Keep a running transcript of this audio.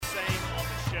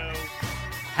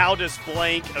how does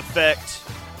blank affect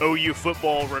OU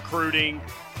football recruiting?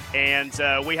 And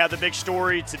we have the big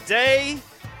story today.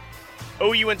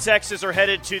 OU and Texas are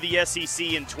headed to the SEC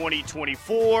in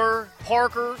 2024.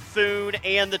 Parker, Thune,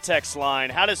 and the text line.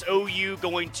 How does OU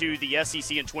going to the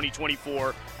SEC in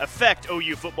 2024 affect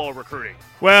OU football recruiting?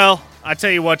 Well, I tell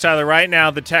you what, Tyler, right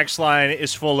now the text line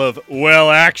is full of,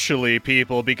 well, actually,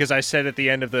 people, because I said at the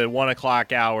end of the 1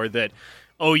 o'clock hour that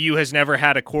OU has never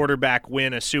had a quarterback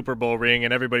win a Super Bowl ring,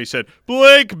 and everybody said,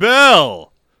 Blake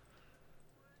Bell.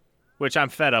 Which I'm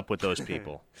fed up with those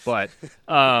people. But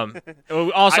also,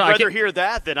 I'd rather hear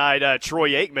that than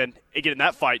Troy Aikman get in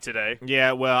that fight today.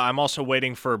 Yeah, well, I'm also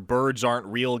waiting for Birds Aren't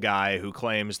Real guy who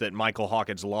claims that Michael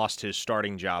Hawkins lost his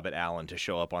starting job at Allen to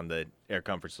show up on the Air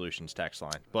Comfort Solutions text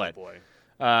line. But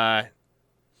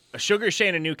Sugar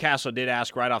Shane in Newcastle did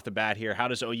ask right off the bat here, how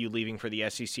does OU leaving for the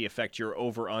SEC affect your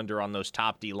over-under on those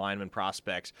top D lineman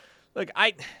prospects? Look,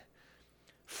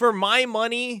 for my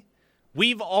money,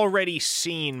 we've already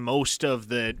seen most of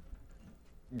the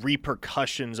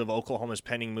repercussions of Oklahoma's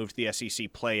pending move to the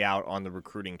SEC play out on the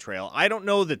recruiting trail. I don't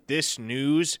know that this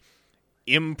news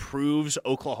improves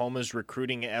Oklahoma's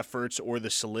recruiting efforts or the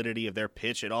solidity of their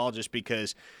pitch at all, just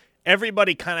because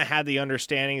everybody kind of had the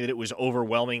understanding that it was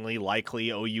overwhelmingly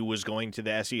likely OU was going to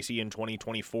the SEC in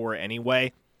 2024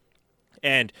 anyway.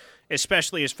 And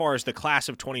especially as far as the class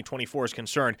of 2024 is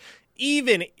concerned,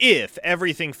 even if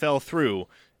everything fell through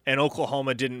and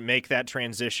Oklahoma didn't make that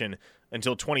transition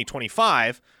until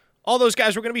 2025, all those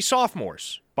guys were going to be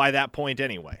sophomores by that point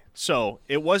anyway. So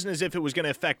it wasn't as if it was going to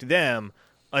affect them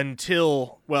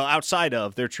until, well, outside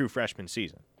of their true freshman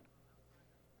season.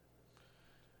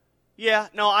 Yeah,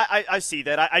 no, I see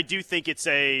that. I do think it's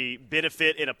a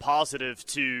benefit and a positive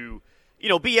to,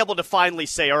 be able to finally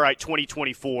say, all right,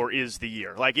 2024 is the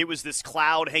year. Like, it was this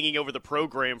cloud hanging over the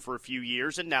program for a few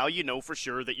years, and now you know for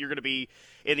sure that you're going to be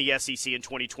in the SEC in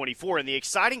 2024. And the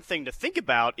exciting thing to think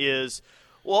about is,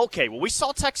 we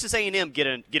saw Texas A&M get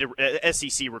a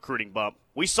SEC recruiting bump.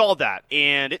 We saw that,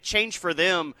 and it changed for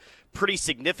them pretty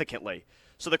significantly.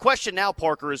 So the question now,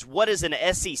 Parker, is what does an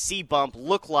SEC bump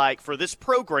look like for this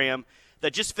program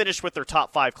that just finished with their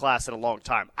top 5 class in a long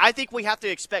time? I think we have to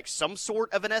expect some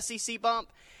sort of an SEC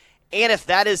bump. And if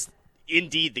that is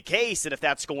indeed the case, and if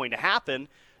that's going to happen,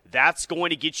 that's going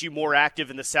to get you more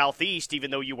active in the Southeast, even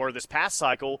though you were this past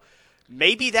cycle.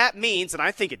 Maybe that means, and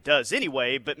I think it does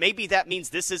anyway, but maybe that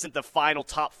means this isn't the final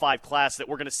top 5 class that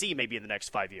we're going to see maybe in the next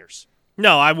 5 years.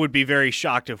 No, I would be very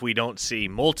shocked if we don't see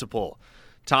multiple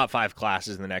top 5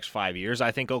 classes in the next 5 years.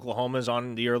 I think Oklahoma's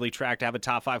on the early track to have a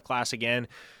top 5 class again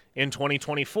in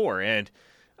 2024. And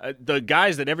the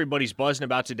guys that everybody's buzzing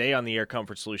about today on the Air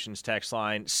Comfort Solutions text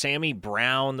line, Sammy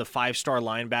Brown, the 5-star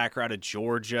linebacker out of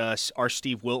Georgia, our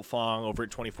Steve Wiltfong over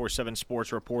at 24/7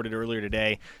 Sports reported earlier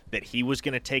today that he was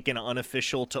going to take an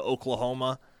unofficial to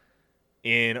Oklahoma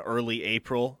in early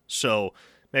April. So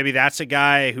maybe that's a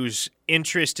guy whose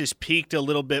interest is piqued a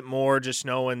little bit more, just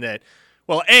knowing that,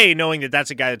 knowing that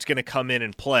that's a guy that's going to come in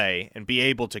and play and be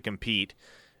able to compete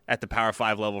at the Power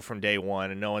 5 level from day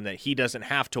one, and knowing that he doesn't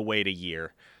have to wait a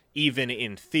year, even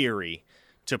in theory,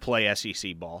 to play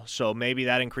SEC ball. So maybe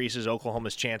that increases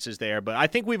Oklahoma's chances there. But I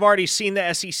think we've already seen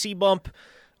the SEC bump.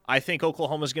 I think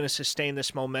Oklahoma's going to sustain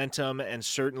this momentum and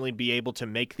certainly be able to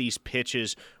make these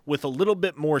pitches with a little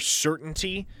bit more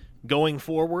certainty going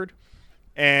forward.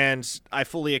 And I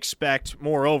fully expect,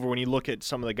 moreover, when you look at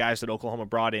some of the guys that Oklahoma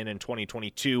brought in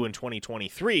 2022 and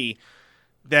 2023,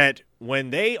 that when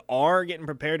they are getting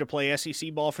prepared to play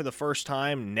SEC ball for the first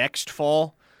time next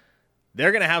fall,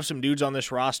 they're going to have some dudes on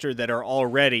this roster that are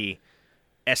already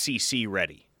SEC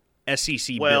ready,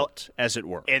 SEC built, as it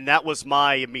were. And that was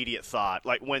my immediate thought.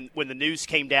 Like when the news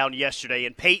came down yesterday,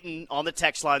 and Peyton on the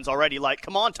text line's already like,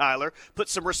 come on, Tyler, put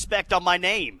some respect on my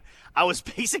name. I was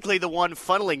basically the one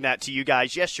funneling that to you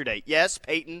guys yesterday. Yes,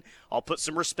 Peyton, I'll put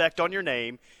some respect on your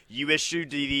name. You issued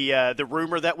the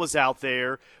rumor that was out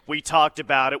there. We talked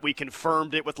about it. We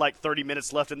confirmed it with like 30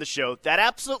 minutes left in the show. That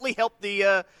absolutely helped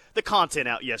the content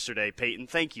out yesterday, Peyton.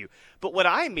 Thank you. But what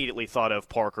I immediately thought of,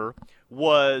 Parker,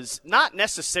 was not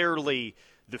necessarily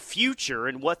the future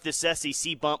and what this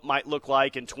SEC bump might look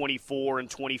like in 24 and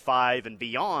 25 and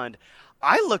beyond.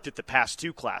 I looked at the past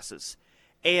 2 classes.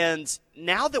 And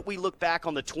now that we look back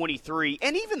on the 23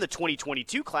 and even the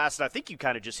 2022 class, and I think you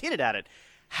kind of just hinted at it,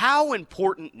 how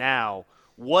important now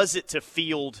was it to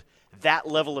field that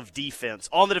level of defense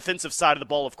on the defensive side of the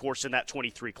ball, of course, in that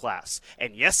 23 class.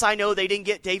 And yes, I know they didn't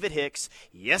get David Hicks.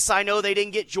 Yes, I know they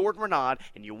didn't get Jordan Renaud,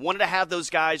 and you wanted to have those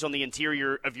guys on the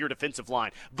interior of your defensive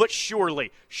line. But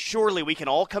surely we can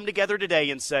all come together today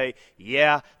and say,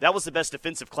 yeah, that was the best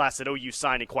defensive class that OU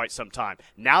signed in quite some time.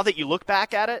 Now that you look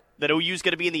back at it, that OU is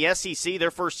going to be in the SEC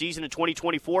their first season in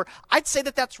 2024, I'd say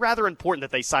that that's rather important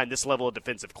that they signed this level of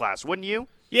defensive class, wouldn't you?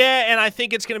 Yeah, and I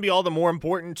think it's going to be all the more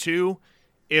important, too,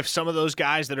 if some of those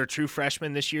guys that are true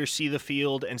freshmen this year see the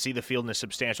field in a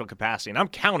substantial capacity. And I'm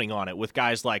counting on it with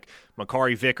guys like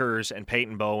Makari Vickers and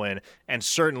Peyton Bowen and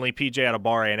certainly PJ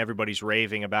Adebawore, and everybody's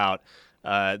raving about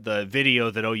the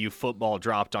video that OU football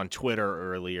dropped on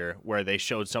Twitter earlier where they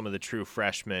showed some of the true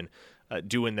freshmen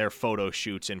doing their photo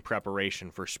shoots in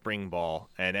preparation for spring ball,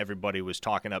 and everybody was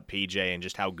talking up PJ and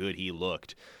just how good he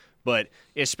looked. But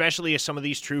especially as some of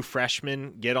these true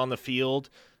freshmen get on the field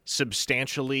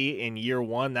substantially in year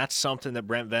one, that's something that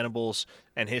Brent Venables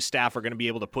and his staff are going to be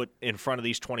able to put in front of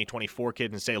these 2024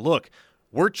 kids and say, look,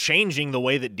 we're changing the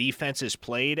way that defense is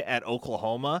played at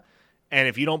Oklahoma. And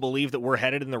if you don't believe that we're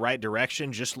headed in the right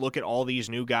direction, just look at all these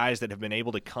new guys that have been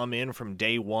able to come in from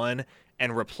day one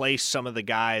and replace some of the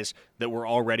guys that were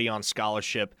already on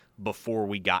scholarship before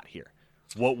we got here.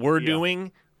 What we're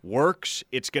doing works.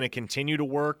 It's going to continue to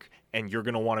work, and you're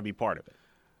going to want to be part of it.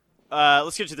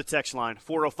 Let's get to the text line,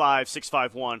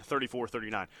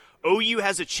 405-651-3439. OU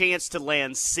has a chance to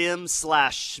land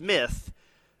Sims/Smith,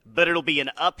 but it'll be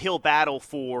an uphill battle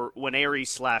for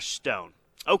Nwaneri/Stone.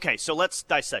 Okay, so let's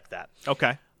dissect that.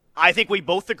 Okay. I think we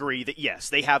both agree that, yes,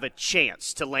 they have a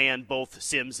chance to land both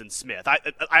Sims and Smith.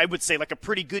 I would say like a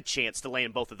pretty good chance to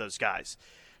land both of those guys.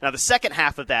 Now, the second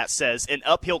half of that says an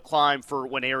uphill climb for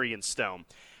Nwaneri and Stone.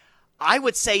 I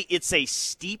would say it's a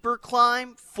steeper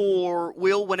climb for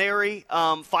Will Nwaneri,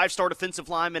 five-star defensive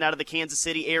lineman out of the Kansas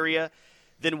City area,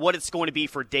 than what it's going to be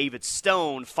for David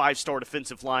Stone, five-star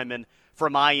defensive lineman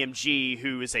from IMG,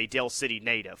 who is a Dell City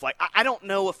native. Like, I don't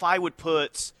know if I would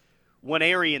put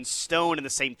Nwaneri and Stone in the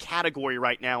same category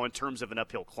right now in terms of an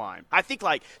uphill climb. I think,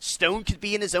 like, Stone could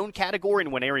be in his own category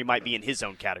and Nwaneri might be in his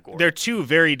own category. They're two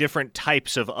very different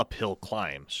types of uphill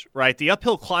climbs, right? The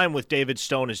uphill climb with David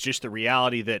Stone is just the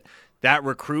reality that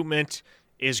recruitment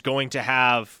is going to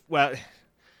have, well,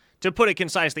 to put it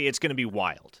concisely, it's going to be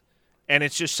wild. And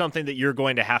it's just something that you're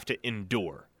going to have to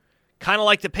endure. Kind of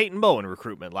like the Peyton Bowen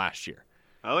recruitment last year.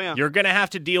 Oh, yeah. You're going to have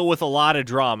to deal with a lot of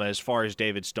drama as far as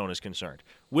David Stone is concerned.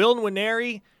 Will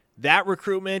Nwaneri, that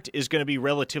recruitment is going to be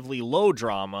relatively low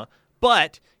drama,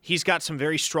 but he's got some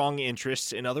very strong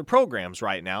interests in other programs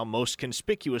right now, most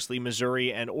conspicuously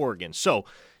Missouri and Oregon. So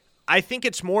I think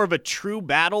it's more of a true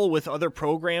battle with other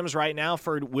programs right now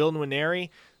for Will Nwaneri.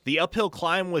 The uphill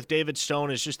climb with David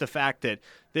Stone is just the fact that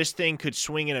this thing could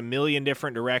swing in a million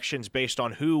different directions based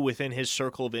on who within his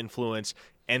circle of influence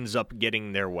ends up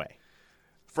getting their way.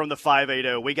 From the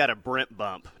 580, we got a Brent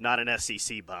bump, not an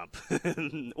SEC bump.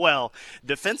 Well,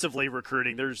 defensively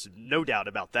recruiting, there's no doubt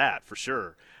about that, for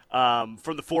sure. From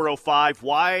the 405,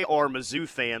 why are Mizzou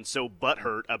fans so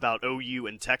butthurt about OU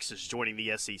and Texas joining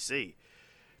the SEC?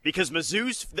 Because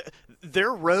Mizzou's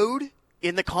their road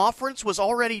in the conference was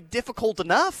already difficult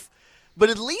enough, but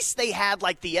at least they had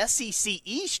like the SEC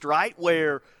East, right,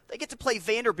 where they get to play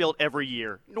Vanderbilt every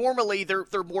year. Normally, they're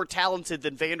more talented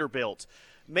than Vanderbilt.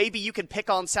 Maybe you can pick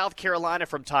on South Carolina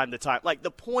from time to time. Like,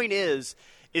 the point is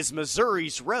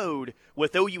Missouri's road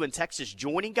with OU and Texas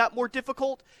joining got more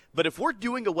difficult. But if we're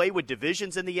doing away with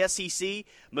divisions in the SEC,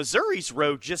 Missouri's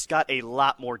road just got a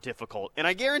lot more difficult. And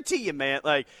I guarantee you, man,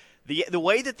 like, the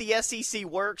way that the SEC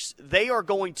works, they are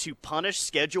going to punish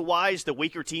schedule-wise the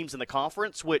weaker teams in the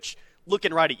conference, which –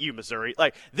 looking right at you, Missouri.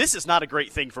 Like, this is not a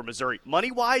great thing for Missouri.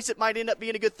 Money-wise, it might end up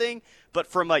being a good thing, but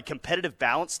from a competitive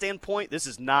balance standpoint, this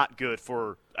is not good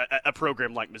for a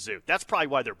program like Mizzou. That's probably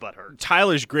why they're butthurt.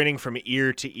 Tyler's grinning from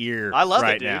ear to ear I love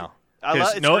right it,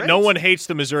 dude. now. No one hates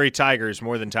the Missouri Tigers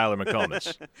more than Tyler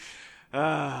McComas.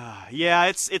 Yeah,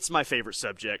 it's my favorite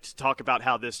subject. Talk about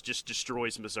how this just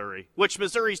destroys Missouri, which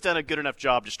Missouri's done a good enough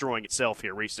job destroying itself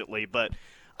here recently, but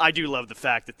I do love the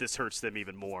fact that this hurts them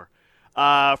even more.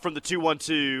 From the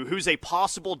 212, who's a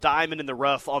possible diamond in the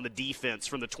rough on the defense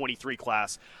from the 23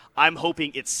 class? I'm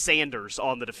hoping it's Sanders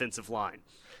on the defensive line.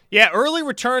 Yeah, early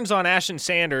returns on Ashton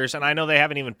Sanders, and I know they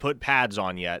haven't even put pads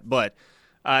on yet, but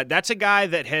that's a guy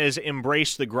that has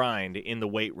embraced the grind in the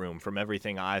weight room from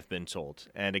everything I've been told,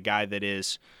 and a guy that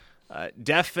is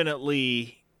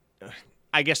definitely,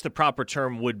 I guess the proper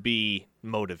term would be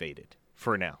motivated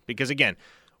for now. Because, again,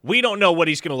 we don't know what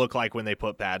he's going to look like when they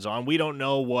put pads on. We don't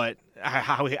know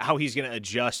how he's going to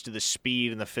adjust to the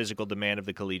speed and the physical demand of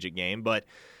the collegiate game. But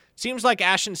seems like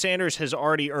Ashton Sanders has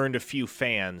already earned a few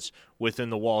fans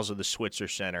within the walls of the Switzer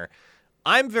Center.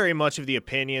 I'm very much of the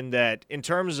opinion that in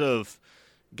terms of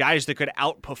guys that could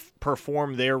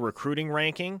outperform their recruiting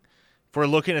ranking, if we're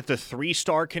looking at the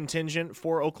 3-star contingent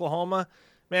for Oklahoma,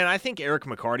 man, I think Eric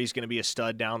McCarty's going to be a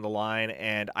stud down the line,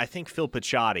 and I think Phil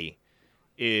Picciotti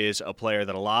is a player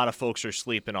that a lot of folks are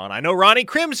sleeping on. I know Ronnie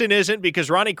Crimson isn't because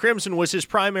Ronnie Crimson was his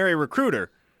primary recruiter,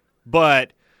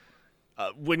 but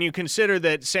when you consider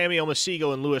that Samuel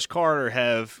Masigo and Lewis Carter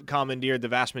have commandeered the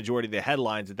vast majority of the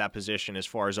headlines at that position as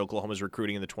far as Oklahoma's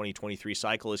recruiting in the 2023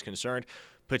 cycle is concerned,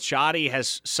 Picciotti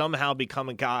has somehow become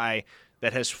a guy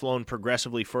that has flown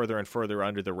progressively further and further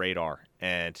under the radar,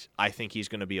 and I think he's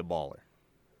going to be a baller.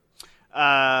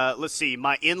 Let's see.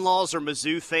 My in-laws are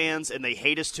Mizzou fans, and they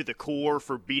hate us to the core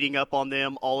for beating up on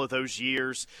them all of those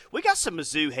years. We got some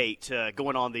Mizzou hate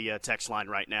going on the text line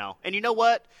right now. And you know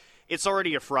what? It's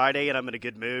already a Friday, and I'm in a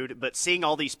good mood. But seeing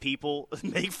all these people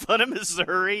make fun of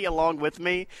Missouri along with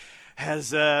me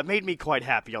has made me quite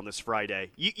happy on this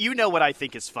Friday. You know what I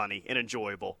think is funny and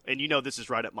enjoyable, and you know this is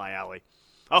right up my alley.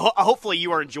 Hopefully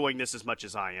you are enjoying this as much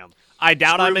as I am. I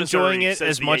doubt I'm enjoying it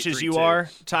as much as you are,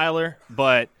 Tyler,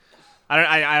 but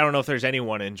I don't know if there's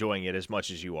anyone enjoying it as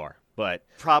much as you are. But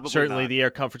probably certainly not. The Air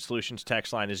Comfort Solutions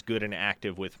text line is good and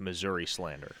active with Missouri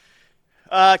slander.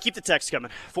 Keep the text coming.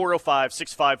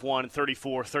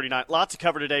 405-651-3439. Lots to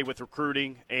cover today with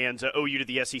recruiting and OU to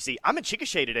the SEC. I'm in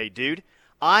Chickasha today, dude.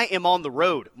 I am on the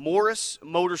road. Morris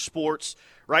Motorsports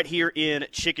right here in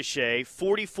Chickasha,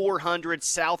 4400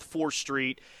 South 4th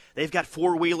Street. They've got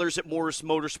four-wheelers at Morris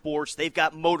Motorsports. They've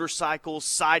got motorcycles,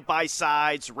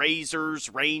 side-by-sides, Razors,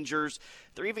 Rangers.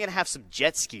 They're even going to have some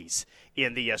jet skis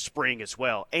in the spring as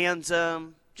well. And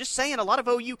just saying, a lot of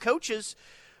OU coaches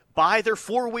buy their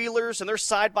four-wheelers and their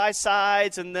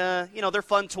side-by-sides and their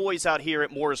fun toys out here at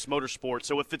Morris Motorsports.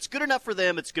 So if it's good enough for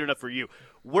them, it's good enough for you.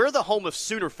 We're the home of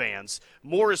Sooner fans.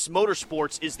 Morris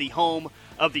Motorsports is the home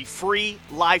of the free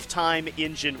lifetime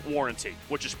engine warranty,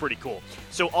 which is pretty cool.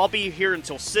 So I'll be here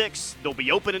until 6. They'll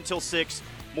be open until 6.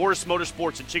 Morris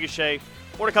Motorsports in Chickasha.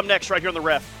 More to come next right here on the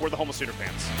Ref. We're the home of Sooner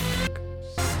fans.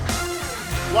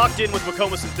 Locked in with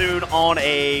McComas and Thune on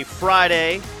a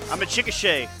Friday. I'm at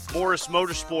Chickasha, Morris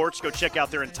Motorsports. Go check out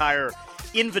their entire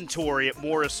inventory at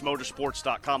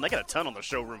morrismotorsports.com. They got a ton on the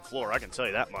showroom floor, I can tell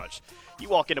you that much. You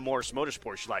walk into Morris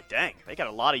Motorsports, you're like, dang, they got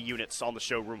a lot of units on the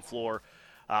showroom floor.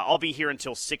 I'll be here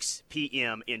until 6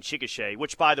 p.m. in Chickasha,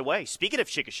 which, by the way, speaking of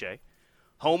Chickasha,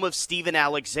 home of Steven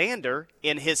Alexander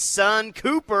and his son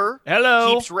Cooper.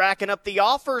 Hello. Keeps racking up the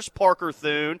offers, Parker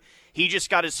Thune. He just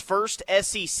got his first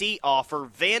SEC offer.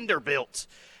 Vanderbilt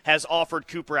has offered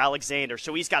Cooper Alexander.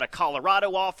 So he's got a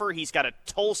Colorado offer. He's got a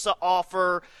Tulsa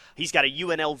offer. He's got a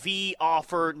UNLV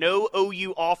offer. No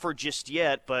OU offer just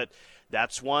yet, but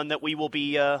that's one that we will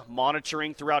be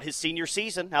monitoring throughout his senior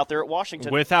season out there at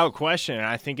Washington. Without question. And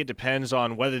I think it depends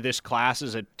on whether this class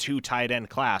is a 2 tight end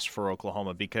class for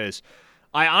Oklahoma, because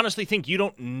I honestly think you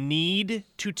don't need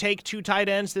to take 2 tight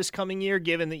ends this coming year,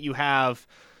 given that you have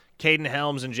Caden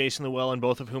Helms and Jason Llewellyn,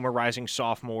 both of whom are rising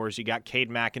sophomores. You got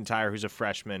Cade McIntyre, who's a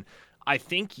freshman. I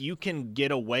think you can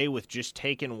get away with just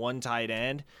taking 1 tight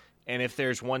end, and if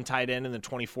there's 1 tight end in the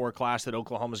 24 class that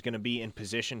Oklahoma's going to be in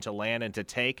position to land and to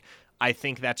take, I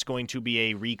think that's going to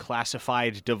be a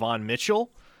reclassified Devon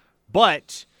Mitchell.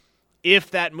 But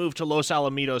if that move to Los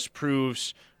Alamitos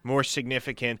proves more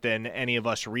significant than any of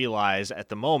us realize at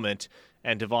the moment,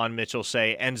 and Devon Mitchell,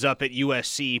 say, ends up at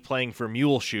USC playing for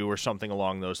Muleshoe or something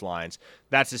along those lines,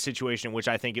 that's a situation in which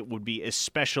I think it would be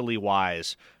especially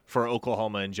wise for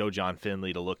Oklahoma and Joe John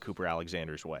Finley to look Cooper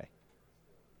Alexander's way.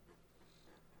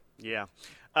 Yeah.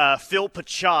 Phil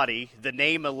Picciotti, the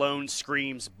name alone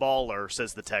screams baller,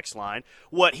 says the text line.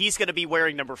 What, he's going to be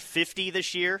wearing number 50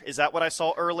 this year? Is that what I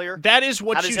saw earlier? That is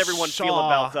what How does everyone feel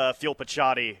about Phil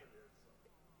Picciotti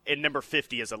in number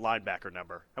 50 as a linebacker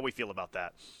number? How do we feel about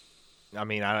that? I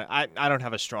mean, I don't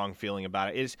have a strong feeling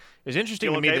about it. It's interesting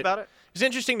Feel to me okay that about it? It's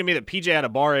interesting to me that PJ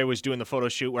Adebawore was doing the photo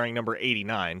shoot wearing number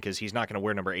 89, because he's not going to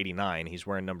wear number 89. He's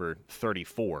wearing number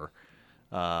 34.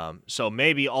 So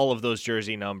maybe all of those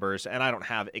jersey numbers, and I don't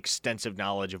have extensive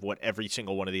knowledge of what every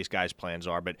single one of these guys' plans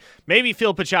are, but maybe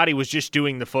Phil Picciotti was just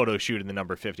doing the photo shoot in the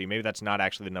number 50. Maybe that's not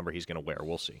actually the number he's going to wear.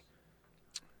 We'll see.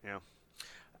 Yeah.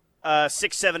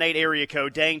 678 area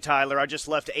code. Dang, Tyler, I just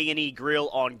left A&E Grill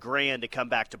on Grand to come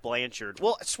back to Blanchard.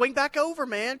 Well, swing back over,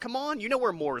 man. Come on. You know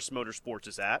where Morris Motorsports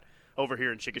is at over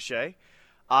here in Chickasha.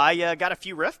 I got a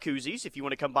few ref koozies. If you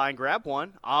want to come by and grab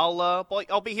one, I'll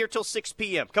be here till 6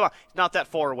 p.m. Come on. Not that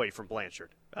far away from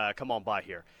Blanchard. Come on by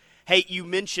here. Hey, you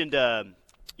mentioned PJ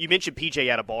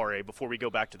Adebawore before we go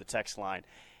back to the text line.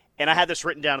 and I had this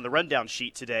written down in the rundown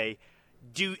sheet today.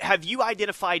 Have you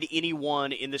identified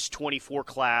anyone in this 24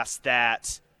 class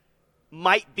that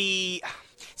might be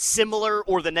similar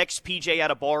or the next PJ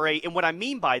Adebawore? And what I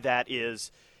mean by that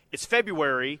is it's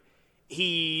February.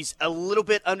 He's a little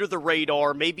bit under the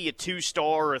radar, maybe a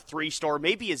 2-star or a 3-star,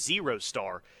 maybe a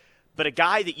 0-star. But a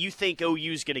guy that you think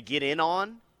OU is going to get in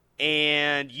on,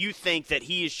 and you think that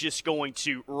he is just going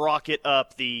to rocket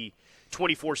up the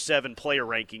 24/7 player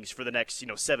rankings for the next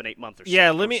 7-8 months or so.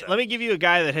 Yeah, let me give you a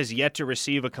guy that has yet to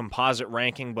receive a composite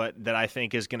ranking, but that I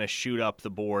think is going to shoot up the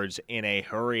boards in a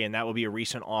hurry, and that will be a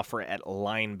recent offer at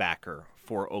linebacker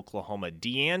for Oklahoma.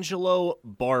 D'Angelo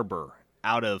Barber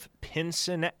out of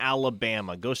Pinson,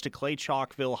 Alabama, goes to Clay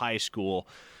Chalkville High School,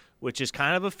 which is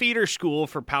kind of a feeder school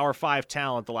for Power 5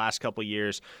 talent the last couple of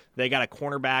years. They got a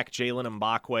cornerback, Jalen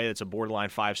Mbakwe, that's a borderline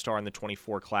 5-star in the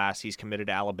 24 class. He's committed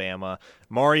to Alabama.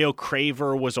 Mario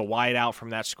Craver was a wideout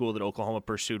from that school that Oklahoma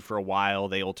pursued for a while.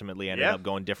 They ultimately ended up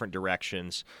going different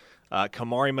directions.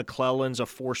 Kamari McClellan's a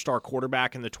 4-star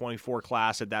quarterback in the 24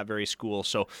 class at that very school.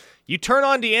 So you turn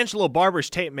on D'Angelo Barber's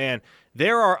tape, man,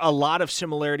 there are a lot of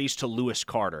similarities to Lewis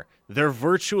Carter. They're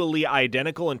virtually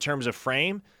identical in terms of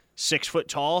frame. 6 foot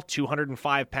tall,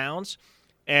 205 pounds.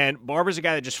 And Barber's a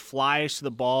guy that just flies to the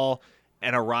ball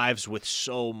and arrives with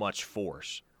so much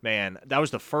force. Man, that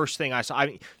was the first thing I saw. I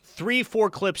mean, 3-4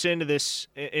 clips into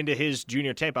his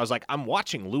junior tape, I was like, I'm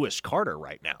watching Lewis Carter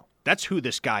right now. That's who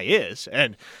this guy is.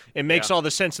 And it makes all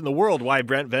the sense in the world why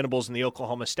Brent Venables and the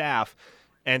Oklahoma staff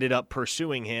ended up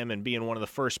pursuing him and being one of the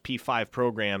first P5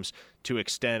 programs to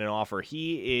extend an offer.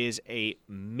 He is a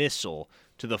missile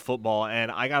to the football,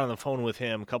 and I got on the phone with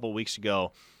him a couple of weeks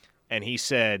ago, and he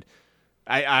said,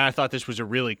 I thought this was a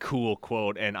really cool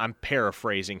quote, and I'm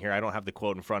paraphrasing here. I don't have the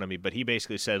quote in front of me, but he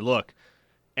basically said, look,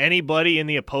 anybody in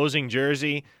the opposing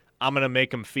jersey, I'm going to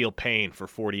make them feel pain for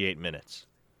 48 minutes.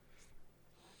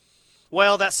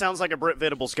 Well, that sounds like a Brent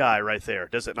Venables guy right there,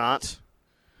 does it not?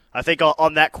 I think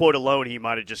on that quote alone, he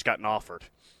might have just gotten offered,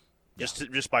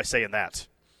 just by saying that.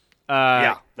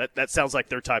 That sounds like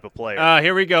their type of player.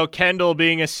 Here we go. Kendall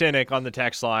being a cynic on the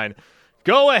text line.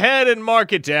 Go ahead and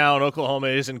mark it down. Oklahoma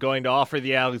isn't going to offer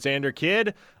the Alexander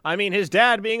kid. I mean, his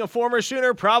dad being a former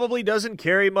Sooner probably doesn't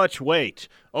carry much weight.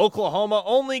 Oklahoma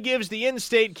only gives the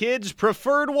in-state kids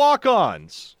preferred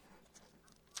walk-ons.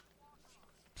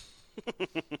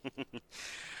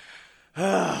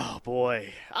 Oh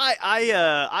boy,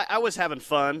 I was having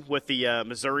fun with the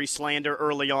Missouri slander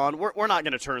early on. We're not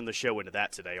going to turn the show into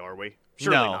that today, are we?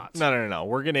 Surely not. No.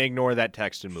 We're going to ignore that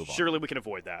text and move on. Surely we can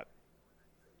avoid that.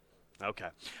 Okay.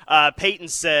 Peyton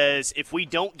says, if we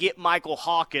don't get Michael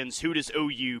Hawkins, who does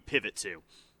OU pivot to?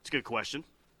 It's a good question.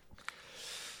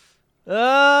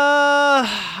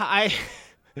 I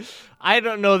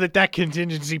don't know that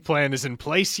contingency plan is in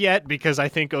place yet, because I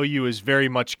think OU is very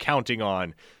much counting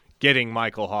on getting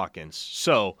Michael Hawkins.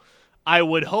 So I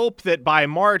would hope that by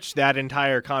March that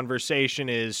entire conversation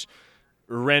is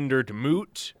rendered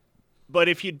moot. But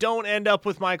if you don't end up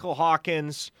with Michael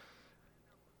Hawkins,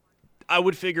 I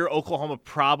would figure Oklahoma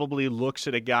probably looks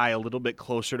at a guy a little bit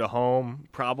closer to home,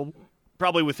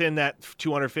 probably within that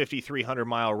 250,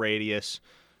 300-mile radius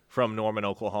from Norman,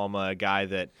 Oklahoma, a guy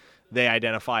that they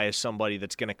identify as somebody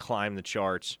that's going to climb the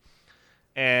charts.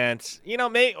 And,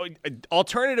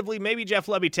 alternatively, maybe Jeff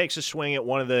Lebby takes a swing at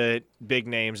one of the big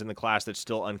names in the class that's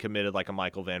still uncommitted, like a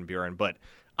Michael Van Buren. But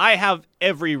I have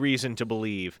every reason to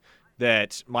believe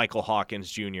that Michael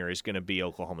Hawkins Jr. is going to be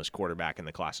Oklahoma's quarterback in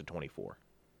the class of 24.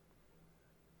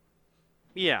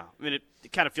 Yeah, I mean,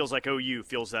 it kind of feels like OU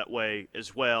feels that way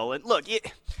as well. And look,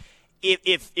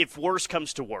 if worst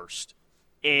comes to worst,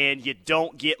 and you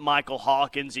don't get Michael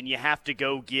Hawkins and you have to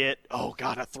go get, a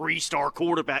 3-star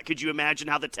quarterback, could you imagine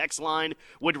how the text line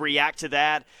would react to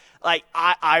that? Like,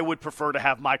 I would prefer to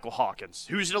have Michael Hawkins,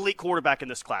 who's an elite quarterback in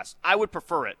this class. I would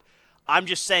prefer it. I'm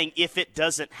just saying, if it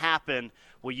doesn't happen,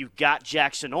 well, you've got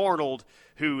Jackson Arnold,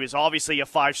 who is obviously a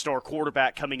 5-star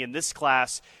quarterback coming in this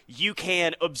class. You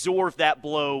can absorb that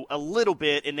blow a little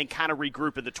bit and then kind of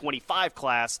regroup in the 25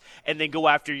 class and then go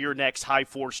after your next high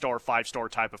 4-star, 5-star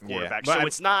type of quarterback. So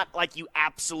it's not like you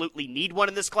absolutely need one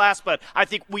in this class, but I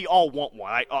think we all want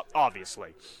one,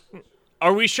 obviously.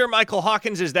 Are we sure Michael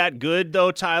Hawkins is that good,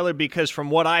 though, Tyler? Because from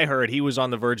what I heard, he was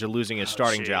on the verge of losing his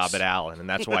starting job at Allen, and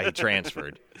that's why he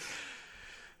transferred.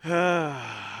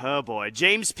 Oh boy,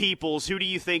 James Peoples. Who do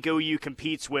you think OU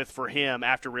competes with for him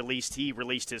after he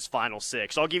released his final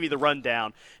six? I'll give you the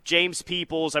rundown. James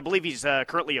Peoples, I believe he's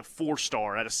currently a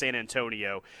 4-star out of San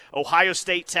Antonio. Ohio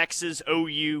State, Texas,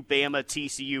 OU, Bama,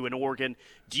 TCU, and Oregon.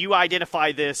 Do you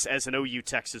identify this as an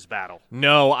OU-Texas battle?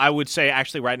 No, I would say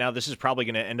actually right now this is probably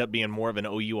going to end up being more of an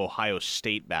OU-Ohio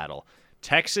State battle.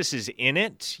 Texas is in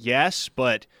it, yes,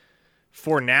 but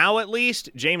for now, at least,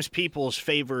 James Peoples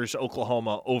favors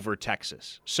Oklahoma over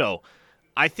Texas. So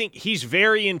I think he's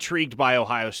very intrigued by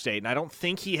Ohio State, and I don't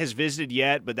think he has visited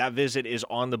yet, but that visit is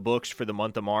on the books for the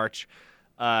month of March.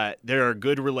 There are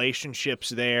good relationships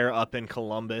there up in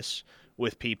Columbus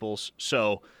with Peoples.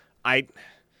 So I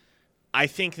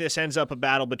think this ends up a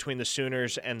battle between the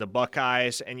Sooners and the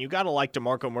Buckeyes, and you got to like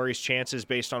DeMarco Murray's chances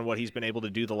based on what he's been able to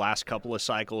do the last couple of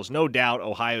cycles. No doubt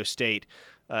Ohio State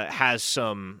has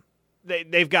some –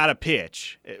 they've got a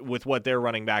pitch with what their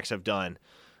running backs have done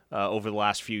over the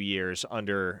last few years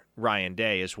under Ryan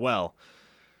Day as well.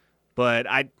 But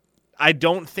I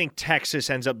don't think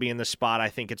Texas ends up being the spot. I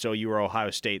think it's OU or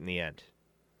Ohio State in the end.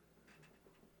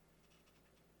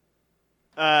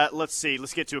 Let's see.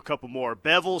 Let's get to a couple more.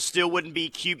 Bevel still wouldn't be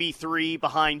QB3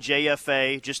 behind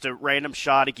JFA. Just a random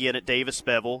shot again at Davis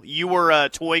Bevel. You were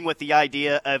toying with the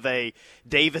idea of a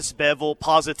Davis Bevel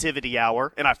positivity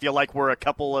hour, and I feel like we're a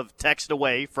couple of texts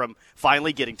away from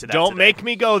finally getting to that. Don't today. make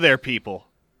me go there, people.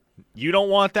 You don't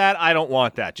want that. I don't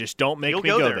want that. Just don't make me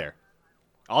go there.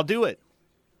 I'll do it.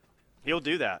 He'll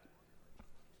do that.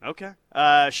 Okay.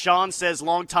 Sean says,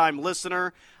 longtime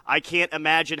listener, I can't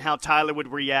imagine how Tyler would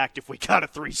react if we got a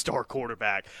 3-star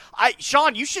quarterback.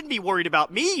 Sean, you shouldn't be worried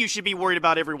about me. You should be worried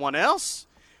about everyone else.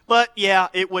 But, yeah,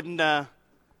 it wouldn't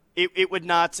it would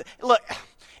not – look,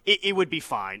 it would be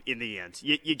fine in the end.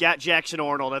 You got Jackson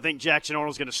Arnold. I think Jackson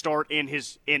Arnold's going to start in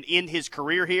his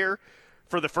career here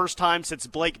for the first time since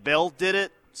Blake Bell did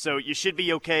it. So you should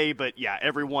be okay. But, yeah,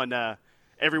 everyone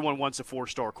wants a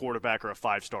 4-star quarterback or a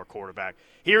 5-star quarterback.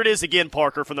 Here it is again,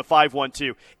 Parker, from the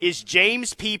 512. Is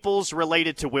James Peoples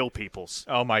related to Will Peoples?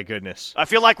 Oh, my goodness. I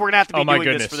feel like we're going to have to be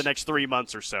doing this for the next 3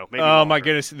 months or so. Maybe longer. My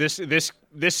goodness.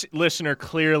 This listener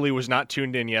clearly was not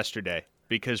tuned in yesterday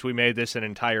because we made this an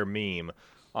entire meme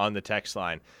on the text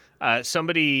line.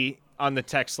 Somebody on the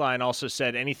text line also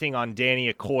said anything on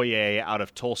Danny Okoye out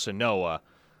of Tulsa, Noah.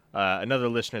 Another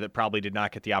listener that probably did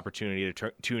not get the opportunity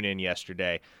to tune in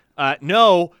yesterday.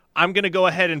 No, I'm going to go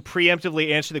ahead and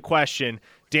preemptively answer the question.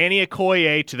 Danny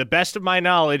Okoye, to the best of my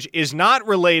knowledge, is not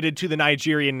related to the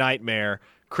Nigerian nightmare,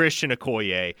 Christian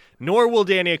Okoye, nor will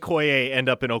Danny Okoye end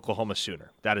up in Oklahoma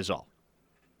sooner. That is all.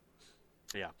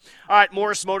 Yeah. All right,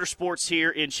 Morris Motorsports here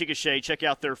in Chickasha. Check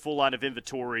out their full line of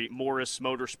inventory,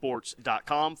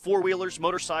 morrismotorsports.com. Four-wheelers,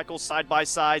 motorcycles,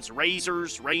 side-by-sides,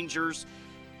 Razors, Rangers.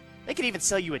 They can even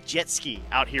sell you a jet ski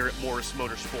out here at Morris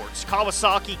Motorsports.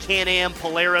 Kawasaki, Can-Am,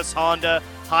 Polaris, Honda,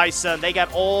 Hisun. They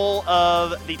got all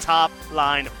of the top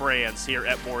line brands here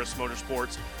at Morris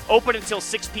Motorsports. Open until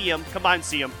 6 p.m. Come by and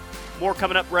see them. More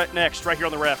coming up next, right here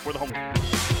on the Ref. We're the home.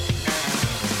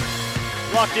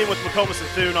 Locked in with McComas and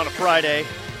Thune on a Friday.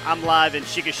 I'm live in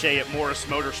Chickasha at Morris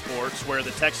Motorsports, where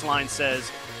the text line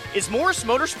says, is Morris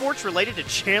Motorsports related to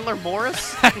Chandler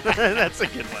Morris? That's a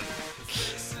good one.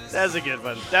 That's a good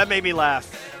one. That made me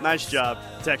laugh. Nice job,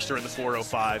 texter in the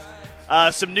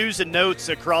 405. Some news and notes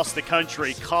across the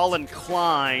country. Colin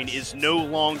Klein is no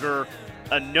longer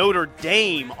a Notre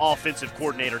Dame offensive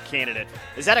coordinator candidate.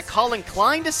 Is that a Colin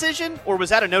Klein decision, or was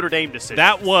that a Notre Dame decision?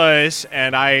 That was,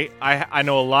 and I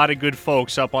know a lot of good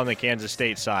folks up on the Kansas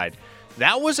State side.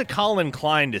 That was a Colin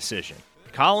Klein decision.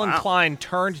 Colin Klein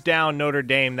turned down Notre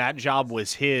Dame. That job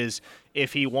was his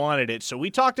if he wanted it. So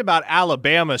we talked about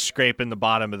Alabama scraping the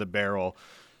bottom of the barrel.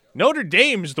 Notre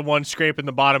Dame's the one scraping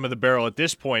the bottom of the barrel at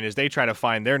this point as they try to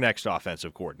find their next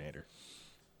offensive coordinator.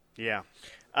 Yeah.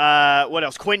 What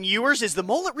else? Quinn Ewers, is the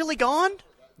mullet really gone?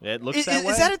 It looks that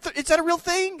way. Is that a real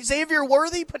thing? Xavier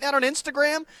Worthy putting out on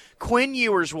Instagram? Quinn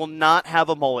Ewers will not have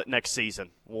a mullet next season.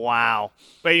 Wow.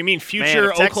 Wait, you mean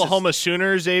future Oklahoma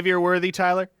Sooner Xavier Worthy,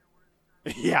 Tyler?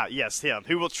 Yeah, yes, him.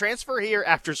 Who will transfer here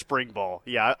after spring ball.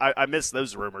 Yeah, I miss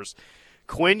those rumors.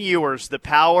 Quinn Ewers, the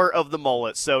power of the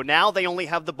mullet. So now they only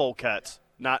have the bowl cut,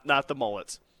 not the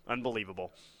mullets.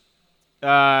 Unbelievable.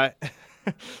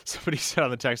 Somebody said on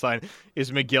the text line,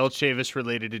 is Miguel Chavis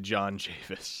related to John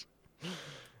Chavis?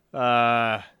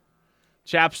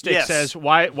 Chapstick says,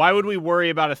 why would we worry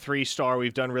about a 3-star?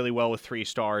 We've done really well with 3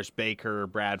 stars, Baker,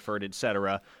 Bradford,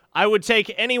 etc. I would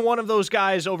take any one of those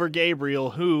guys over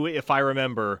Gabriel, who, if I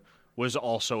remember, was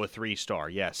also a 3-star.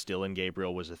 Yes, Dylan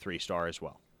Gabriel was a 3-star as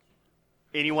well.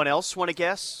 Anyone else want to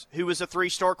guess who was a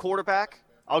 3-star quarterback?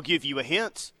 I'll give you a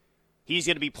hint. he's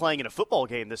going to be playing in a football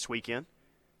game this weekend.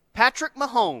 Patrick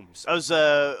Mahomes. I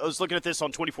was looking at this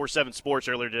on 24/7 Sports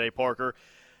earlier today, Parker.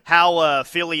 How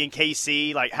Philly and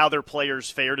KC, like how their players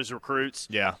fared as recruits.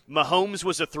 Yeah. Mahomes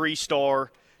was a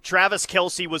 3-star. Travis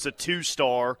Kelce was a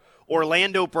 2-star.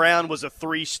 Orlando Brown was a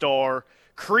 3-star.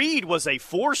 Creed was a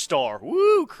 4-star.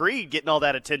 Woo, Creed getting all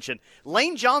that attention.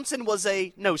 Lane Johnson was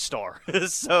a no-star.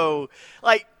 So,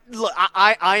 like, look,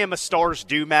 I am a stars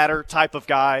do matter type of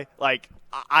guy. Like,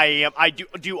 I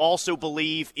do also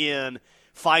believe in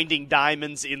finding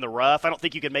diamonds in the rough. I don't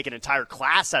think you can make an entire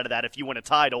class out of that if you win a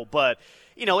title, but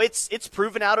you know, it's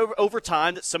proven out over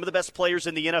time that some of the best players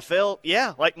in the NFL,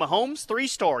 yeah, like Mahomes,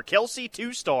 3-star, Kelce,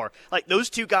 2-star. Like, those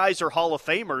two guys are Hall of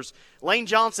Famers. Lane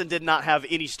Johnson did not have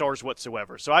any stars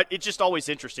whatsoever. So it's just always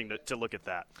interesting to look at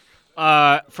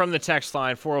that. From the text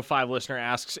line, 405 listener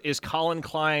asks, is Colin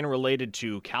Klein related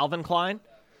to Calvin Klein?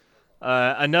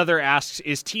 Another asks,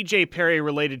 is TJ Perry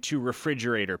related to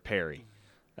Refrigerator Perry?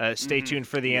 Stay tuned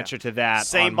for the answer to that.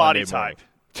 Same on body Monday type.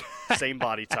 Same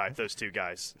body type, those two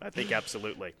guys. I think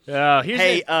absolutely.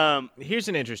 Here's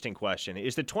an interesting question.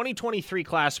 Is the 2023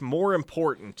 class more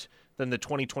important than the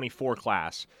 2024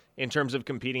 class in terms of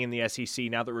competing in the SEC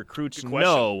now that recruits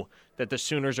know that the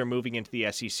Sooners are moving into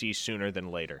the SEC sooner than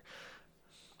later?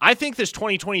 I think this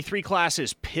 2023 class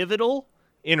is pivotal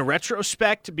in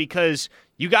retrospect because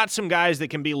you got some guys that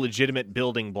can be legitimate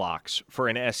building blocks for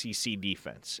an SEC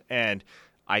defense. And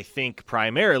I think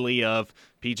primarily of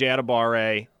P.J.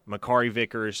 Adebawore, Makari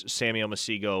Vickers, Samuel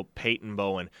Masigo, Peyton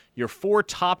Bowen, your 4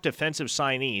 top defensive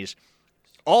signees,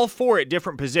 all 4 at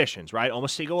different positions, right?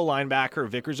 Masigo a linebacker,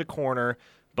 Vickers a corner,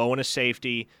 Bowen a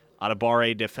safety,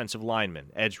 Adebawore defensive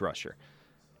lineman, edge rusher.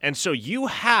 And so you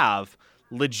have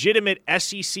legitimate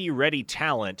SEC-ready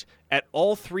talent at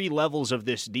all 3 levels of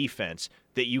this defense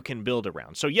that you can build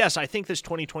around. So, yes, I think this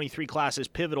 2023 class is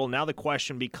pivotal. Now the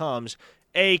question becomes,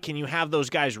 A, can you have those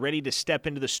guys ready to step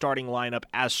into the starting lineup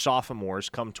as sophomores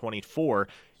come 24?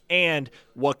 And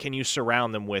what can you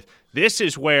surround them with? This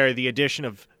is where the addition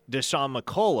of Deshaun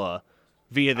McCullough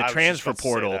via the transfer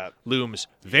portal looms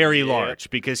very large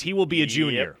because he will be a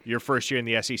junior your first year in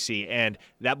the SEC, and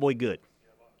that boy good.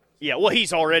 Yeah, well,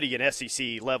 he's already an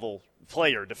SEC-level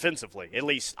player defensively, at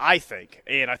least I think.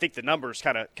 And I think the numbers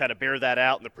kind of bear that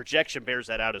out, and the projection bears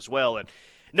that out as well. And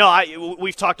no,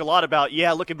 we've talked a lot about,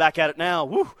 looking back at it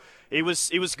now, it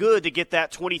was good to get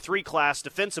that 23 class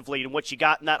defensively and what you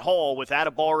got in that haul with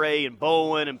Adebawore and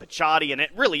Bowen and Pachotti and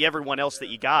really everyone else that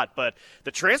you got. But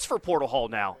the transfer portal haul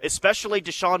now, especially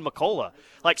Deshaun McCullough,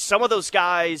 like some of those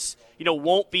guys,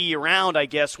 won't be around, I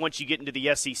guess, once you get into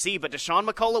the SEC. But Deshaun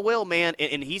McCullough will, man,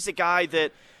 and he's a guy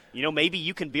that – maybe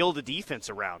you can build a defense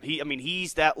around.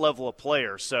 He's that level of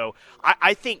player. So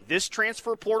I think this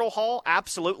transfer portal haul,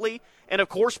 absolutely. And, of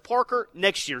course, Parker,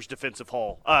 next year's defensive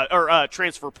haul,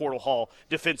 transfer portal haul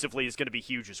defensively is going to be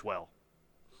huge as well.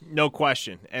 No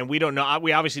question. And we don't know.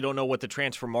 We obviously don't know what the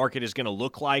transfer market is going to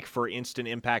look like for instant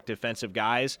impact defensive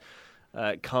guys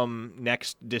come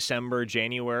next December,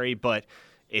 January. But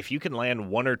if you can land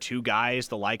 1 or 2 guys,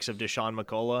 the likes of Deshaun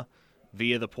McCullough,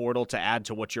 via the portal to add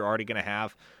to what you're already going to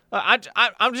have.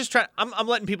 I'm just trying. I'm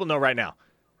letting people know right now.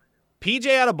 P.J.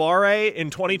 Adebawore in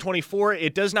 2024,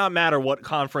 it does not matter what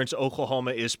conference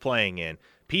Oklahoma is playing in.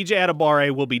 P.J.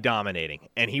 Adebawore will be dominating,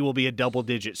 and he will be a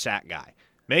double-digit sack guy.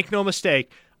 Make no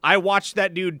mistake, I watched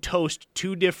that dude toast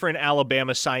 2 different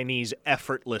Alabama signees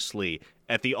effortlessly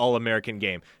at the All-American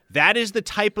game. That is the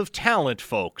type of talent,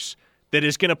 folks, that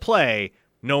is going to play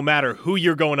no matter who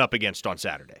you're going up against on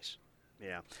Saturdays.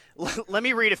 Yeah. Let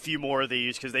me read a few more of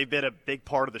these because they've been a big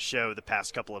part of the show the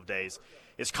past couple of days.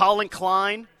 Is Colin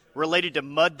Klein related to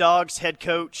Mud Dogs head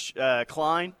coach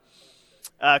Klein?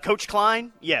 Coach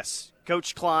Klein? Yes.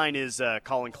 Coach Klein is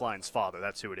Colin Klein's father.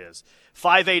 That's who it is.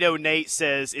 580 Nate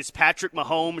says, is Patrick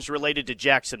Mahomes related to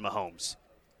Jackson Mahomes?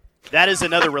 That is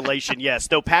another relation, yes.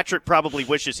 Though Patrick probably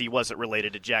wishes he wasn't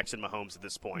related to Jackson Mahomes at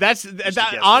this point. That's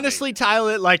honestly,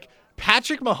 Tyler, like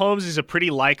Patrick Mahomes is a pretty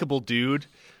likable dude.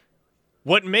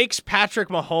 What makes Patrick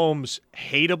Mahomes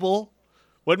hateable,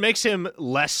 what makes him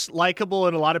less likable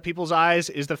in a lot of people's eyes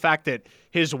is the fact that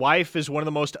his wife is one of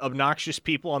the most obnoxious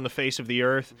people on the face of the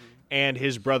earth, and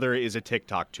his brother is a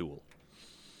TikTok tool.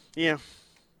 Yeah.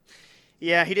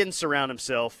 Yeah, he didn't surround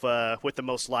himself with the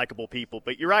most likable people.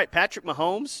 But you're right, Patrick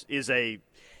Mahomes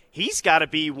he's got to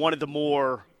be one of the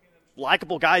more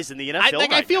likable guys in the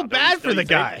NFL I feel bad for the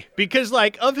guy because,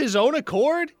 of his own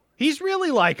accord, he's really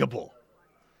likable.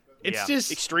 It's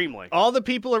just extremely. All the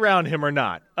people around him are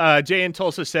not. Jay in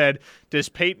Tulsa said, is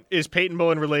Peyton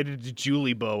Bowen related to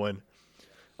Julie Bowen?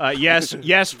 Yes,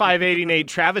 580 Nate.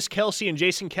 Travis Kelce and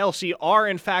Jason Kelce are,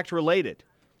 in fact, related.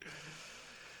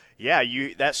 Yeah,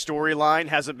 that storyline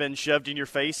hasn't been shoved in your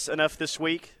face enough this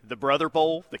week. The Brother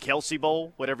Bowl, the Kelsey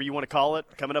Bowl, whatever you want to call it,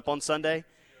 coming up on Sunday.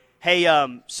 Hey,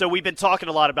 so we've been talking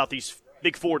a lot about these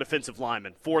big 4 defensive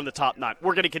linemen, 4 in the top 9.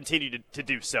 We're going to continue to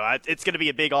do so. It's going to be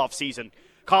a big offseason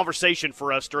conversation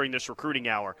for us during this recruiting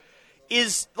hour.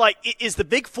 Is the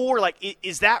big 4,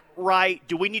 is that right?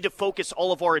 Do we need to focus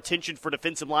all of our attention for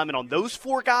defensive linemen on those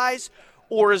 4 guys?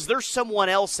 Or is there someone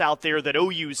else out there that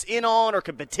OU's in on or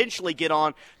could potentially get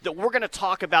on that we're going to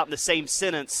talk about in the same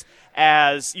sentence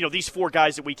as, these 4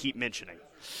 guys that we keep mentioning?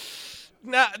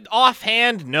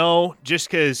 Offhand, no, just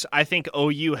because I think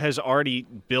OU has already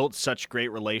built such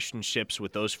great relationships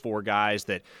with those 4 guys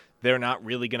that they're not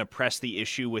really going to press the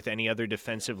issue with any other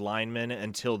defensive linemen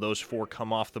until those 4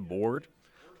 come off the board.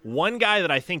 One guy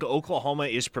that I think Oklahoma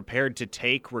is prepared to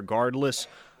take regardless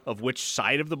of which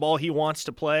side of the ball he wants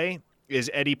to play is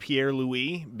Eddie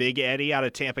Pierre-Louis, Big Eddie out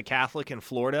of Tampa Catholic in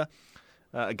Florida,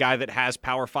 a guy that has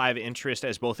Power 5 interest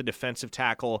as both a defensive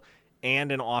tackle and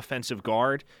an offensive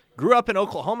guard. Grew up an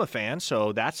Oklahoma fan,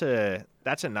 so that's a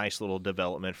nice little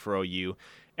development for OU.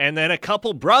 And then a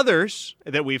couple brothers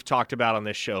that we've talked about on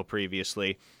this show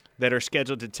previously that are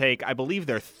scheduled to take, I believe,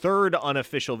 their 3rd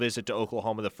unofficial visit to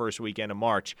Oklahoma the first weekend of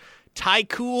March. Ty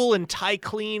Cool and Ty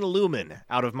Clean Lumen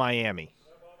out of Miami.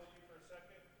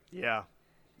 Yeah.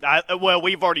 Well,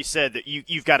 we've already said that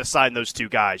you've got to sign those 2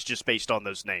 guys just based on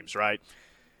those names, right?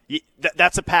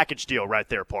 That's a package deal right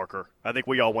there, Parker. I think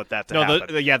we all want that to happen.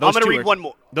 I'm going to read one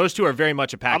more. Those 2 are very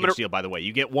much a package deal, by the way.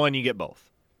 You get one, you get both.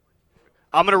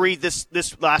 I'm going to read this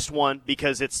last one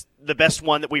because it's the best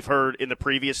one that we've heard in the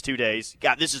previous 2 days.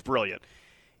 God, this is brilliant.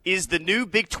 Is the new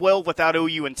Big 12 without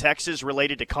OU and Texas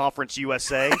related to Conference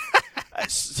USA?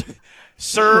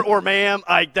 Sir or ma'am,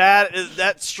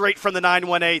 that's straight from the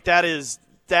 918.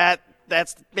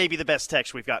 That's maybe the best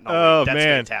text we've gotten all week. That's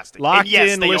man. Fantastic. Locked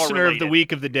yes, in listener of the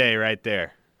week of the day right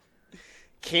there.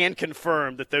 Can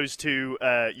confirm that those 2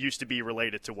 used to be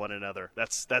related to one another.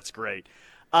 That's great.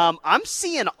 I'm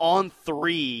seeing On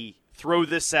 3 throw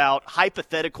this out,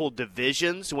 hypothetical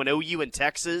divisions when OU and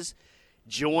Texas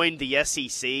joined the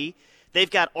SEC.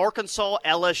 They've got Arkansas,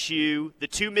 LSU, the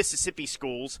 2 Mississippi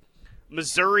schools,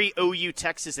 Missouri, OU,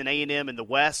 Texas, and A&M in the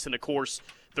West, and, of course,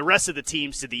 the rest of the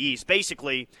teams to the East.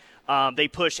 Basically, they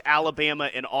push Alabama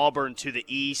and Auburn to the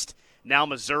East. Now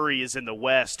Missouri is in the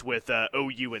West with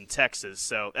OU and Texas,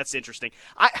 so that's interesting.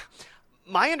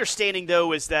 My understanding,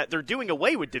 though, is that they're doing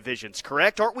away with divisions,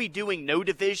 correct? Aren't we doing no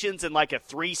divisions in like a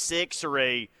 3-6 or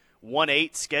a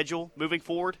 1-8 schedule moving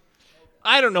forward?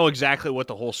 I don't know exactly what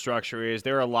the whole structure is.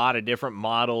 There are a lot of different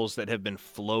models that have been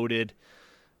floated.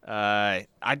 I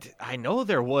know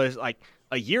there was, like,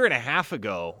 a year and a half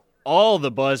ago, all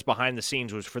the buzz behind the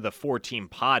scenes was for the 4-team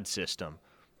pod system.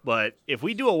 But if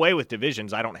we do away with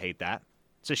divisions, I don't hate that.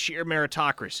 It's a sheer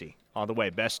meritocracy all the way.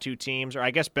 Best 2 teams, or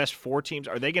I guess best 4 teams.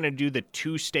 Are they going to do the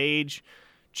 2-stage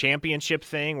championship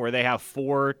thing where they have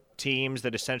 4 teams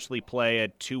that essentially play a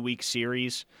 2-week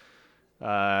series?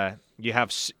 You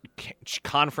have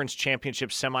conference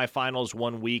championship semifinals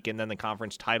 1 week and then the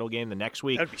conference title game the next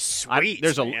week. That'd be sweet,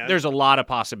 There's a lot of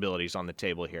possibilities on the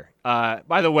table here.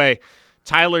 By the way,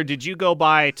 Tyler, did you go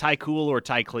by Ty Cool or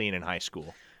Ty Clean in high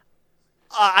school?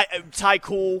 Ty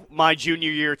Cool my junior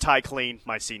year, Ty Clean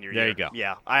my senior year. There you go.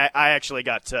 Yeah, I actually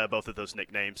got both of those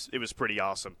nicknames. It was pretty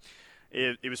awesome.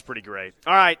 It was pretty great.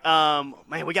 All right,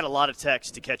 man, we got a lot of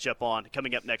text to catch up on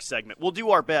coming up next segment. We'll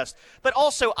do our best. But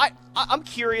also, I'm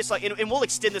curious, and we'll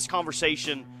extend this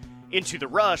conversation into the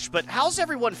rush, but how's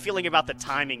everyone feeling about the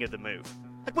timing of the move?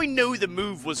 Like, we knew the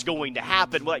move was going to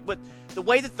happen. Like, but the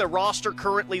way that the roster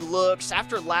currently looks,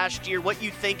 after last year, what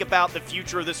you think about the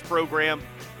future of this program,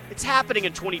 it's happening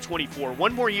in 2024.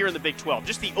 One more year in the Big 12.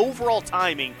 Just the overall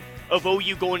timing of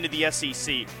OU going to the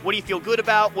SEC. What do you feel good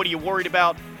about? What are you worried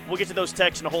about? We'll get to those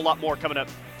texts and a whole lot more coming up.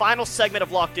 Final segment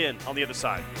of Locked In on the other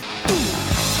side.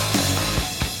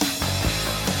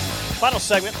 Final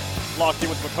segment, Locked In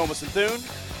with McComas and Thune.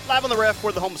 Live on the ref,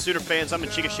 we're the home of Sooner fans. I'm in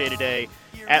Chickasha today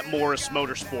at Morris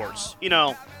Motorsports. You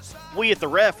know, we at the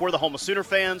ref, we're the home of Sooner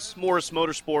fans. Morris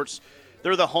Motorsports,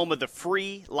 they're the home of the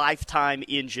free lifetime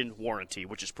engine warranty,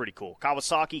 which is pretty cool.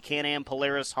 Kawasaki, Can-Am,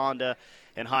 Polaris, Honda,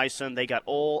 and Hyson, they got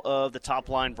all of the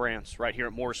top-line brands right here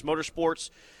at Morris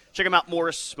Motorsports. Check them out,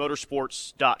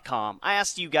 morrismotorsports.com. I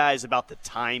asked you guys about the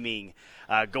timing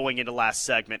going into last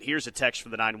segment. Here's a text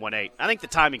from the 918. I think the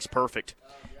timing's perfect.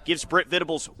 Gives Brent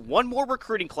Venables one more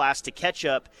recruiting class to catch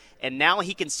up, and now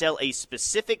he can sell a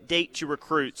specific date to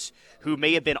recruits who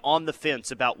may have been on the fence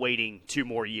about waiting 2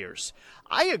 more years.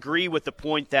 I agree with the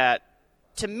point that,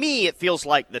 to me, it feels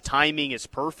like the timing is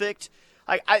perfect.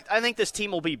 I think this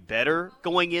team will be better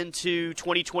going into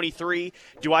 2023.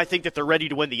 Do I think that they're ready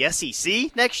to win the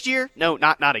SEC next year? No,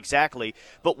 not exactly.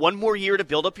 But one more year to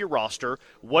build up your roster,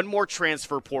 one more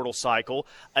transfer portal cycle,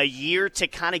 a year to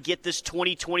kind of get this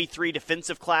 2023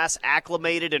 defensive class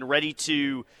acclimated and ready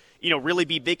to really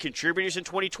be big contributors in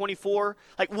 2024.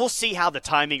 Like, we'll see how the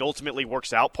timing ultimately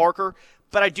works out, Parker.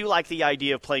 But I do like the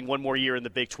idea of playing one more year in the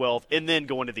Big 12 and then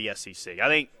going to the SEC. I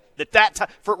think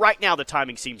for right now, the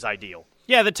timing seems ideal.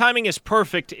 Yeah, the timing is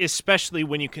perfect, especially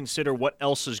when you consider what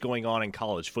else is going on in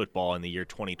college football in the year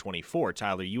 2024.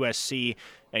 Tyler, USC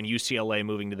and UCLA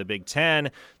moving to the Big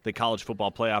Ten, the college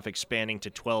football playoff expanding to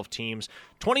 12 teams.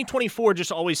 2024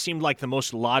 just always seemed like the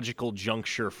most logical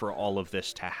juncture for all of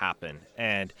this to happen.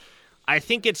 And I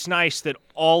think it's nice that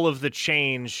all of the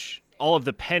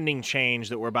pending change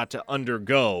that we're about to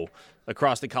undergo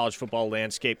across the college football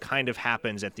landscape kind of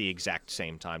happens at the exact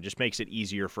same time. Just makes it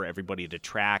easier for everybody to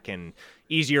track and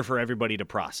easier for everybody to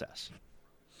process.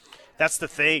 That's the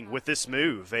thing with this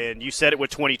move, and you said it with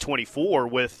 2024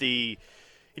 with the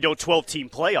 12-team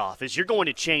playoff, is you're going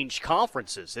to change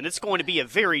conferences, and it's going to be a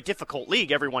very difficult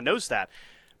league. Everyone knows that.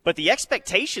 But the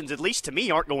expectations, at least to me,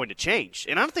 aren't going to change,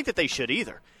 and I don't think that they should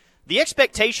either. The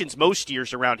expectations most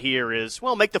years around here is,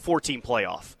 make the 4-team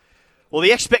playoff. Well,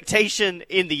 the expectation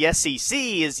in the SEC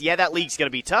is, that league's going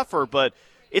to be tougher, but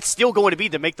it's still going to be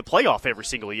to make the playoff every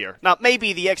single year. Now,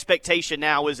 maybe the expectation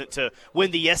now isn't to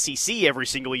win the SEC every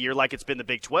single year like it's been the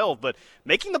Big 12, but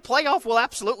making the playoff will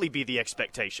absolutely be the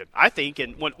expectation, I think,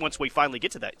 and once we finally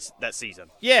get to that season.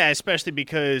 Yeah, especially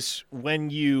because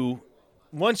once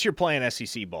you're playing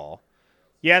SEC ball,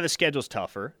 the schedule's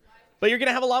tougher, but you're going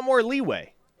to have a lot more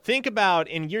leeway. Think about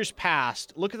in years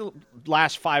past, look at the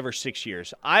last 5 or 6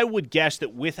 years. I would guess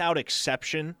that without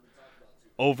exception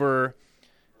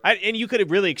and you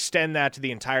could really extend that to the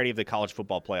entirety of the college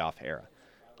football playoff era.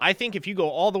 I think if you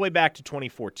go all the way back to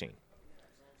 2014,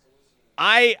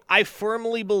 I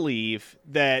firmly believe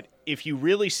that if you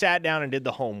really sat down and did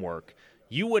the homework,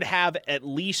 you would have at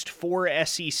least 4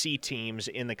 SEC teams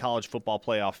in the college football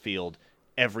playoff field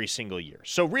every single year.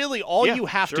 So really all you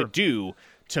have to do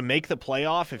to make the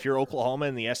playoff, if you're Oklahoma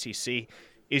in the SEC,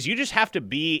 is you just have to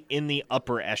be in the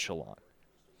upper echelon.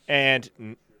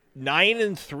 And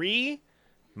 9-3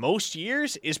 most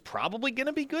years is probably going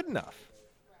to be good enough.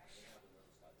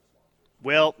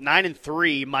 Well,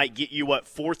 9-3 might get you,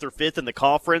 4th or 5th in the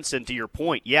conference, and to your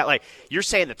point, like you're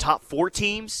saying the top 4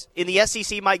 teams in the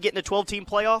SEC might get in a 12-team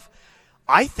playoff.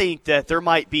 I think that there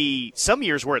might be some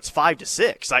years where it's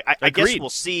 5-6. I guess we'll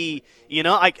see.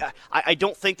 I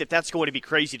don't think that that's going to be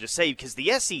crazy to say because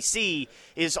the SEC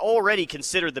is already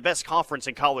considered the best conference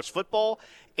in college football,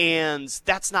 and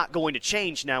that's not going to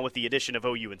change now with the addition of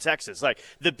OU and Texas. Like,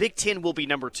 the Big Ten will be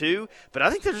number 2, but I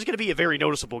think there's going to be a very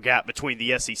noticeable gap between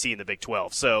the SEC and the Big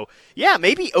 12. So,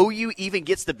 maybe OU even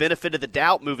gets the benefit of the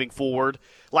doubt moving forward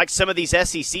like some of these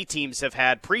SEC teams have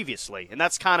had previously, and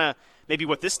that's kind of maybe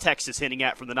what this text is hinting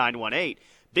at from the 918.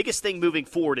 Biggest thing moving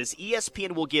forward is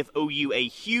ESPN will give OU a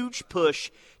huge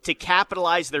push to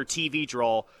capitalize their TV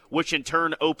draw, which in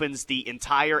turn opens the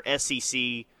entire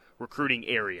SEC recruiting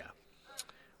area.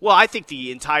 Well, I think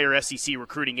the entire SEC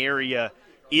recruiting area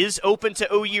is open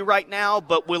to OU right now,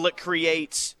 but will it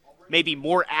create maybe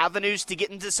more avenues to get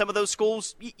into some of those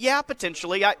schools? Yeah,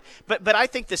 potentially. But I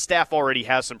think the staff already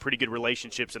has some pretty good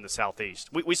relationships in the Southeast.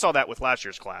 We saw that with last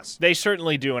year's class. They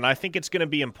certainly do, and I think it's going to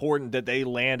be important that they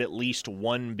land at least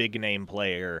one big-name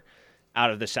player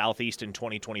out of the Southeast in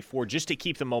 2024 just to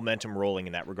keep the momentum rolling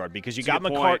in that regard because you got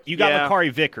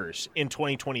Makari Vickers in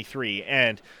 2023,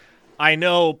 and I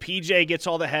know PJ gets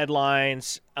all the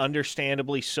headlines,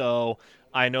 understandably so.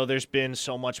 I know there's been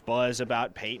so much buzz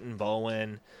about Peyton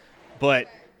Bowen. But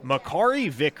Makari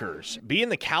Vickers, being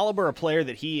the caliber of player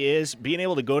that he is, being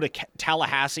able to go to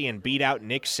Tallahassee and beat out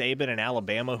Nick Saban and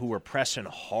Alabama, who were pressing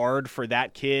hard for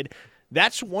that kid,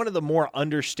 that's one of the more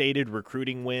understated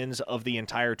recruiting wins of the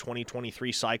entire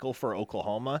 2023 cycle for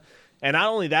Oklahoma. And not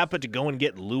only that, but to go and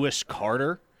get Lewis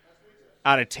Carter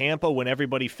out of Tampa when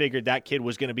everybody figured that kid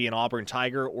was going to be an Auburn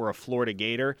Tiger or a Florida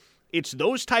Gator. It's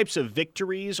those types of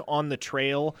victories on the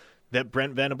trail that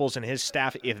Brent Venables and his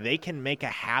staff, if they can make a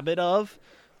habit of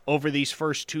over these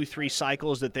first 2-3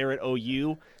 cycles that they're at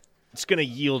OU, it's going to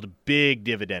yield big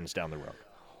dividends down the road.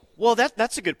 Well,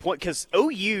 that's a good point because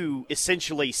OU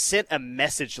essentially sent a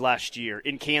message last year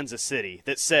in Kansas City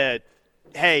that said,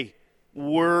 hey,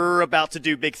 we're about to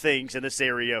do big things in this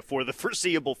area for the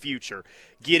foreseeable future,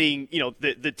 getting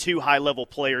the 2 high-level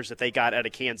players that they got out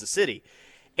of Kansas City.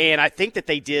 And I think that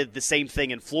they did the same thing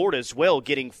in Florida as well,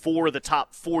 getting 4 of the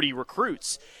top 40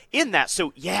 recruits in that.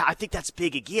 So, yeah, I think that's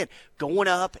big again. Going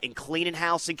up and cleaning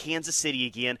house in Kansas City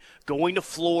again, going to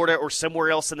Florida or somewhere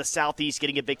else in the Southeast,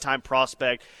 getting a big-time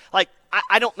prospect. Like,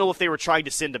 I don't know if they were trying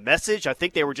to send a message. I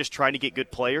think they were just trying to get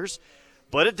good players.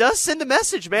 But it does send a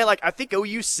message, man. Like, I think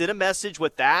OU sent a message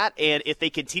with that, and if they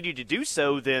continue to do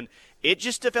so, then it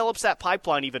just develops that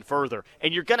pipeline even further.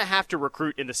 And you're going to have to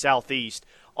recruit in the Southeast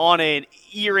on a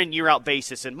year-in, year-out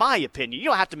basis, in my opinion. You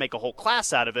don't have to make a whole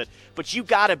class out of it, but you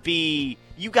got to be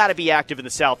active in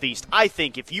the Southeast, I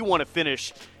think, if you want to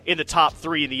finish in the top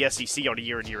 3 in the SEC on a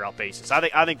year-in, year-out basis.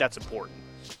 I think that's important.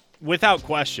 Without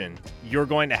question, you're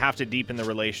going to have to deepen the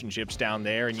relationships down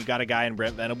there, and you got a guy in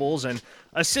Brent Venables and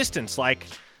assistants like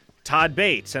Todd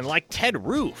Bates and like Ted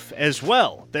Roof as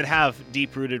well that have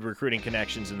deep-rooted recruiting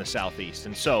connections in the Southeast.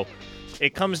 And so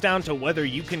it comes down to whether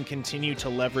you can continue to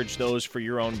leverage those for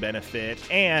your own benefit,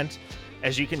 and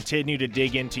as you continue to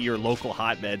dig into your local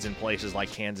hotbeds in places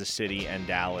like Kansas City and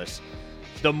Dallas,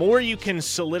 the more you can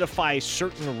solidify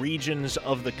certain regions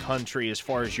of the country as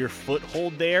far as your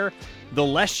foothold there, the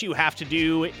less you have to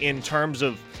do in terms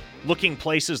of looking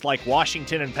places like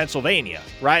Washington and Pennsylvania,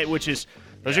 right?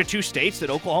 Those are 2 states that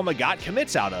Oklahoma got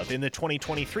commits out of in the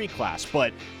 2023 class.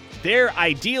 But there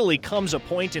ideally comes a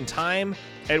point in time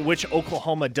at which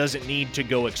Oklahoma doesn't need to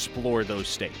go explore those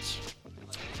states.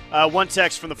 One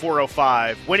text from the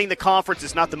 405. Winning the conference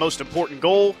is not the most important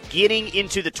goal. Getting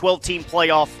into the 12-team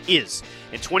playoff is.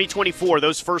 In 2024,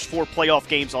 those first 4 playoff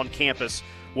games on campus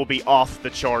will be off the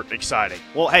chart exciting.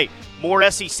 Well, hey, more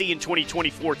SEC in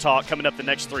 2024 talk coming up the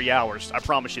next 3 hours. I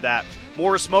promise you that.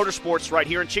 Morris Motorsports right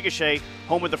here in Chickasha,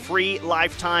 home of the free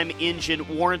lifetime engine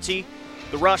warranty.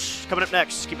 The Rush coming up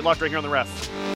next. Keep it locked right here on The Ref.